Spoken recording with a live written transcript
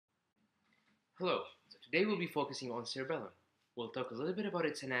Hello, so today we'll be focusing on cerebellum. We'll talk a little bit about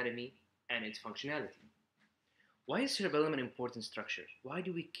its anatomy and its functionality. Why is cerebellum an important structure? Why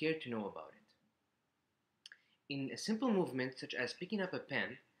do we care to know about it? In a simple movement such as picking up a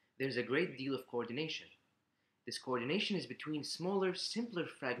pen, there's a great deal of coordination. This coordination is between smaller, simpler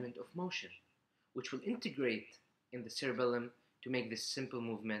fragments of motion, which will integrate in the cerebellum to make this simple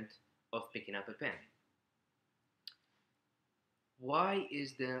movement of picking up a pen. Why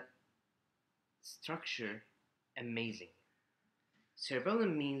is the structure amazing?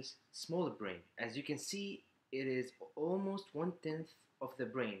 Cerebellum means small brain. As you can see, it is almost 1/10 of the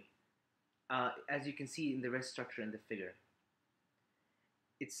brain, as you can see in the rest structure in the figure.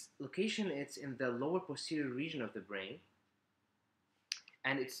 Its location is in the lower posterior region of the brain,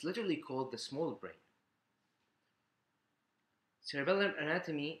 and it's literally called the small brain. Cerebellum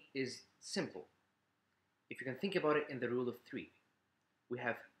anatomy is simple. If you can think about it in the rule of three, we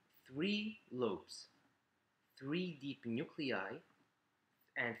have three lobes, three deep nuclei,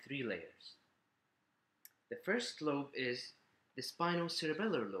 and three layers. The first lobe is the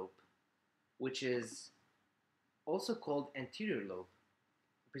spinocerebellar lobe, which is also called anterior lobe,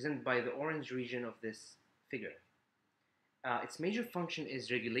 represented by the orange region of this figure. Its major function is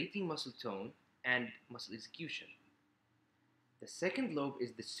regulating muscle tone and muscle execution. The second lobe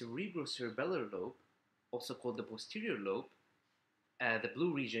is the cerebrocerebellar lobe, also called the posterior lobe, the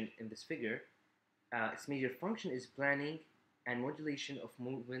blue region in this figure. Its major function is planning and modulation of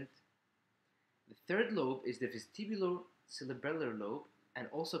movement. The third lobe is the vestibulocerebellar lobe, and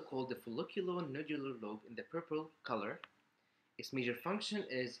also called the folliculonodular lobe in the purple color. Its major function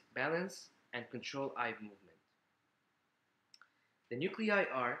is balance and control eye movement. The nuclei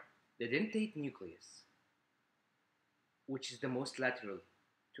are the dentate nucleus, which is the most lateral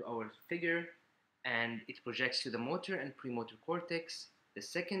to our figure, and it projects to the motor and premotor cortex. The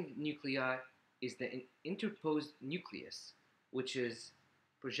second nuclei is the interposed nucleus, which is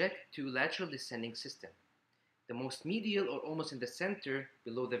project to lateral descending system. The most medial, or almost in the center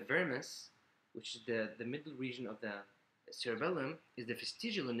below the vermis, which is the middle region of the cerebellum, is the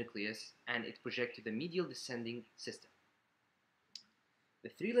vestibular nucleus, and it projects to the medial descending system. The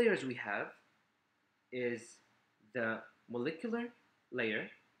three layers we have is the molecular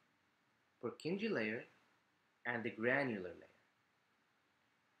layer, Purkinje layer, and the granular layer.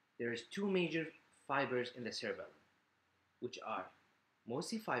 There is two major fibers in the cerebellum, which are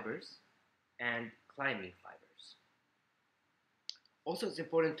Mosi fibers and Clymbing fibers. Also, it's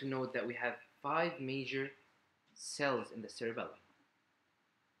important to note that we have 5 major cells in the cerebellum.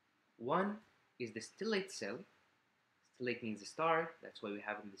 One is the stellate cell. Stellate means a star, that's why we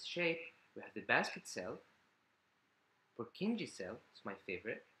have in this shape. We have the basket cell, Purkinje cell, it's my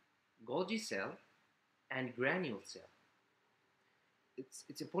favorite, Golgi cell, and granule cell.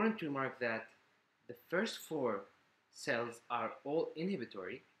 It's important to remark that the first 4 cells are all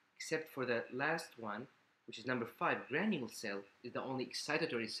inhibitory, except for the last one, which is number 5, granule cell, is the only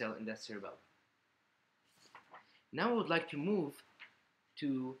excitatory cell in that cerebellum. Now I would like to move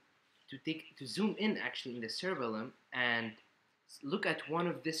to zoom in actually in the cerebellum and look at one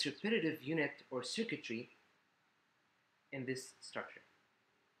of this repetitive unit or circuitry in this structure.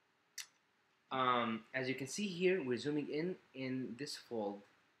 As you can see here, we're zooming in this fold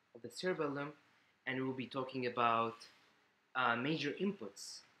of the cerebellum, and we'll be talking about major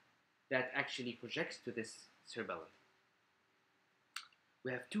inputs that actually projects to this cerebellum.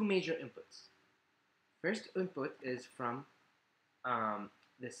 We have 2 major inputs. First input is from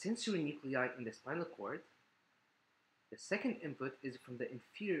the sensory nuclei in the spinal cord. The second input is from the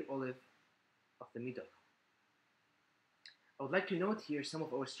inferior olive of the middle. I would like to note here some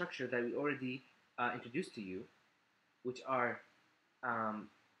of our structure that we already introduced to you, which are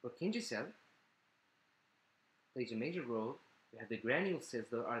Purkinje cell plays a major role. We have the granule cells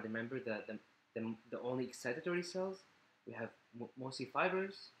that are, remember, the only excitatory cells. We have Mosi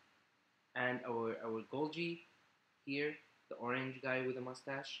fibers, and our Golgi here, the orange guy with a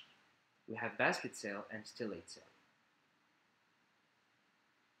mustache. We have basket cell and stellate cell.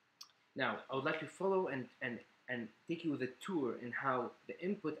 Now, I would like to follow and take you with a tour in how the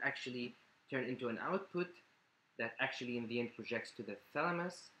input actually turn into an output that actually in the end projects to the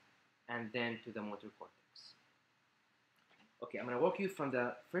thalamus and then to the motor cortex. Okay, I'm going to walk you from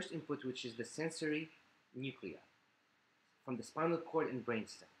the first input, which is the sensory nuclei, from the spinal cord and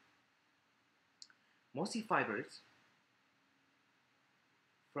brainstem. Mosi fibers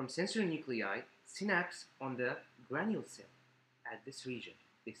from sensory nuclei synapse on the granule cell at this region.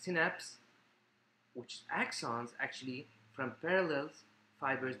 They synapse, which is axons actually, from parallel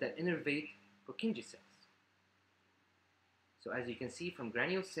fibers that innervate Purkinje cells. So as you can see, from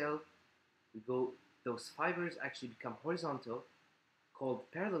granule cell those fibers actually become horizontal, called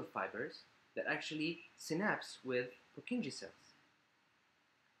parallel fibers, that actually synapse with Purkinje cells.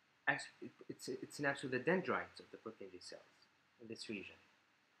 Actually, it synapses with the dendrites of the Purkinje cells in this region,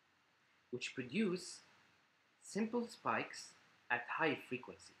 which produce simple spikes at high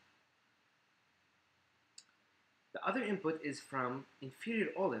frequency. The other input is from inferior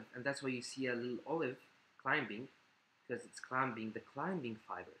olive, and that's why you see a little olive climbing, because it's climbing the climbing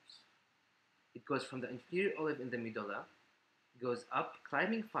fibers. It goes from the inferior olive in the medulla, goes up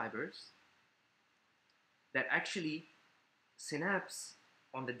climbing fibers that actually synapse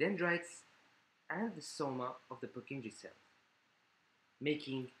on the dendrites and the soma of the Purkinje cells,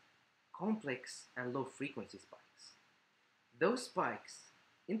 making complex and low frequency spikes. Those spikes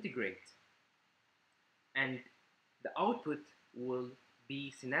integrate, and the output will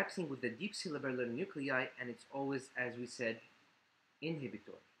be synapsing with the deep cerebellar nuclei, and it's always, as we said,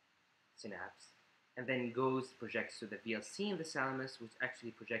 inhibitory synapse, and then projects to the VLC in the thalamus, which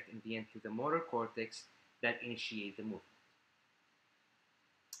actually project in the end to the motor cortex that initiate the movement.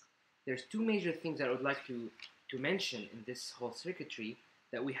 There's two major things that I would like to mention in this whole circuitry,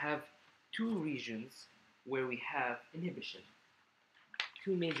 that we have two regions where we have inhibition.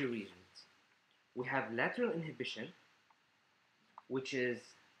 Two major regions. We have lateral inhibition, which is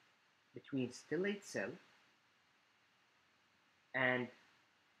between stellate cell and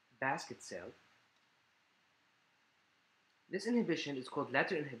basket cell. This inhibition is called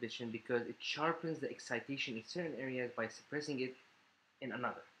lateral inhibition because it sharpens the excitation in certain areas by suppressing it in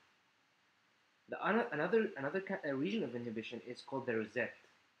another. Another region of inhibition is called the rosette,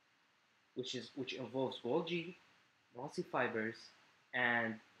 which involves Golgi, Walsey fibers,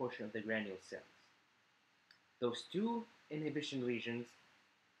 and portion of the granule cells. Those two inhibition regions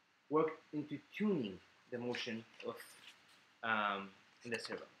work into tuning the motion of in the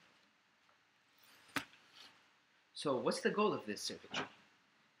cerebellum. So what's the goal of this circuitry?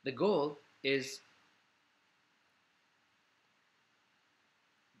 The goal is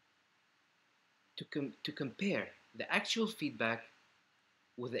to compare the actual feedback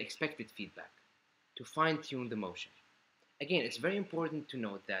with the expected feedback to fine-tune the motion. Again, it's very important to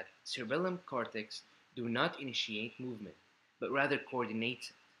note that cerebellum cortex do not initiate movement, but rather coordinates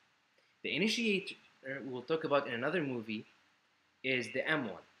it. The initiator we'll talk about in another movie is the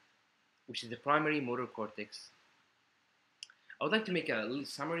M1, which is the primary motor cortex. I would like to make a little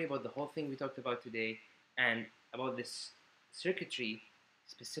summary about the whole thing we talked about today and about this circuitry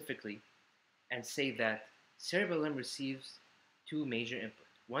specifically, and say that cerebellum receives two major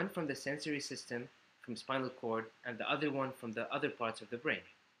inputs, one from the sensory system from spinal cord and the other one from the other parts of the brain.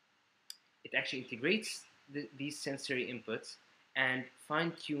 It actually integrates these sensory inputs and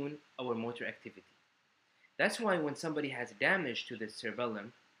fine-tune our motor activity. That's why when somebody has damage to the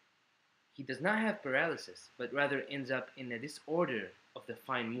cerebellum, he does not have paralysis, but rather ends up in a disorder of the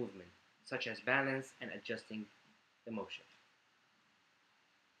fine movement, such as balance and adjusting the motion.